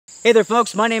Hey there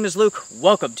folks, my name is Luke.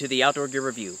 Welcome to the Outdoor Gear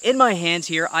Review. In my hands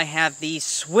here I have the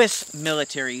Swiss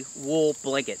military wool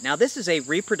blanket. Now this is a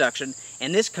reproduction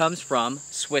and this comes from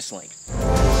Swisslink.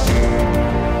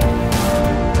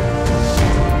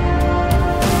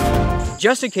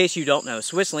 Just in case you don't know,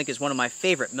 Swisslink is one of my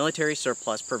favorite military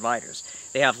surplus providers.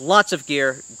 They have lots of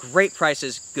gear, great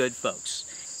prices, good folks.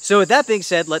 So with that being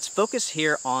said, let's focus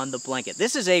here on the blanket.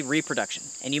 This is a reproduction,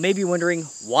 and you may be wondering,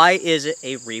 why is it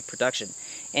a reproduction?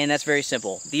 And that's very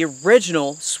simple. The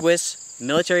original Swiss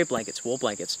military blankets, wool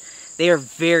blankets, they are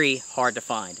very hard to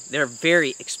find. They're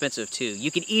very expensive too.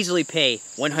 You can easily pay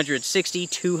 $160,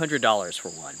 $200 for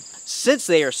one. Since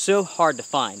they are so hard to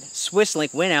find,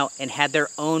 Swisslink went out and had their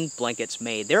own blankets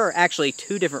made. There are actually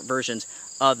two different versions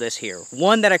of this here.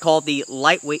 One that I call the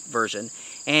lightweight version,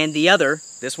 and the other,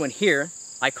 this one here,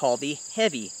 I call the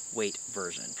heavyweight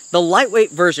version. The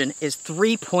lightweight version is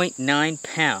 3.9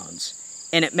 pounds.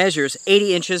 And it measures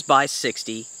 80 inches by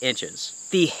 60 inches.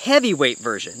 The heavyweight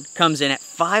version comes in at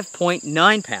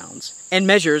 5.9 pounds and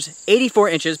measures 84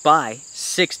 inches by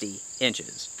 60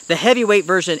 inches. The heavyweight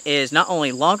version is not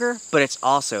only longer, but it's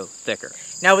also thicker.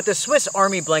 Now with the Swiss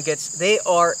Army blankets, they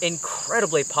are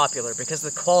incredibly popular because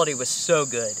the quality was so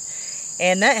good.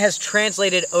 And that has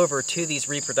translated over to these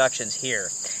reproductions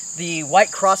here. The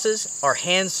white crosses are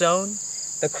hand sewn.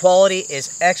 The quality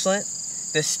is excellent.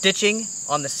 The stitching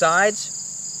on the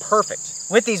sides, perfect.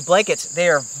 With these blankets, they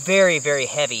are very, very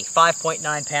heavy,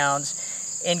 5.9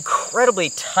 pounds,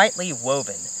 incredibly tightly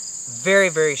woven, very,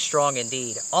 very strong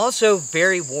indeed. Also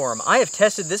very warm. I have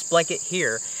tested this blanket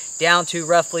here down to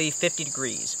roughly 50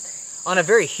 degrees on a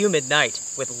very humid night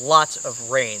with lots of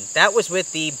rain. That was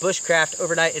with the Bushcraft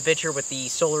overnight adventure with the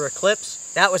solar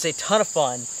eclipse. That was a ton of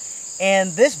fun.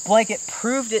 And this blanket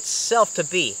proved itself to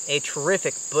be a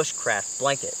terrific bushcraft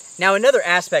blanket. Now another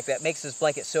aspect that makes this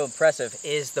blanket so impressive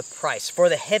is the price. For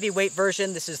the heavyweight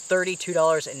version, this is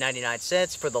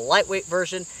 $32.99. For the lightweight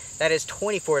version, that is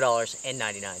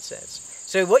 $24.99.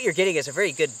 So what you're getting is a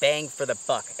very good bang for the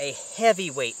buck. A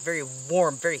heavyweight, very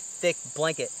warm, very thick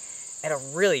blanket at a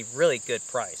really, really good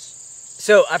price.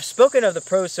 So I've spoken of the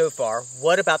pros so far.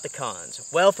 What about the cons?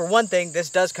 Well, for one thing, this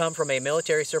does come from a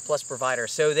military surplus provider,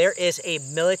 so there is a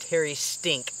military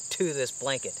stink to this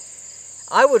blanket.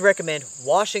 I would recommend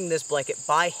washing this blanket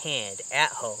by hand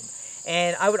at home,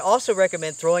 and I would also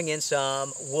recommend throwing in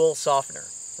some wool softener,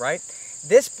 right?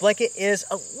 This blanket is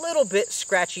a little bit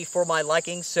scratchy for my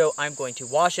liking, so I'm going to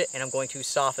wash it and I'm going to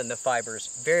soften the fibers.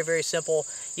 Very, very simple.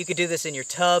 You could do this in your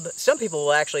tub. Some people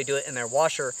will actually do it in their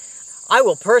washer. I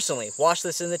will personally wash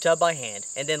this in the tub by hand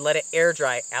and then let it air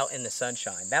dry out in the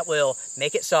sunshine. That will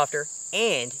make it softer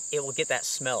and it will get that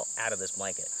smell out of this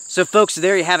blanket. So folks,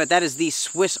 there you have it. That is the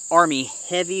Swiss Army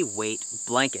heavyweight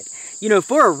blanket. You know,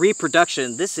 for a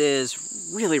reproduction, this is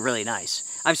really, really nice.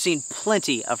 I've seen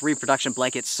plenty of reproduction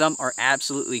blankets. Some are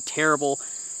absolutely terrible.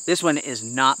 This one is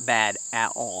not bad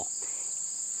at all.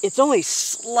 It's only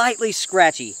slightly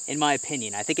scratchy in my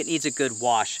opinion. I think it needs a good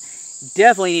wash.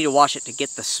 Definitely need to wash it to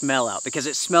get the smell out because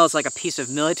it smells like a piece of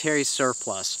military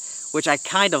surplus, which I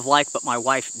kind of like, but my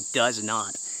wife does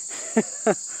not.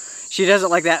 She doesn't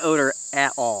like that odor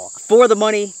at all. For the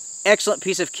money, excellent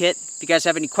piece of kit. If you guys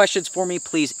have any questions for me,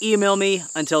 please email me.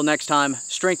 Until next time,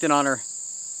 strength and honor.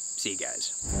 See you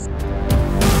guys.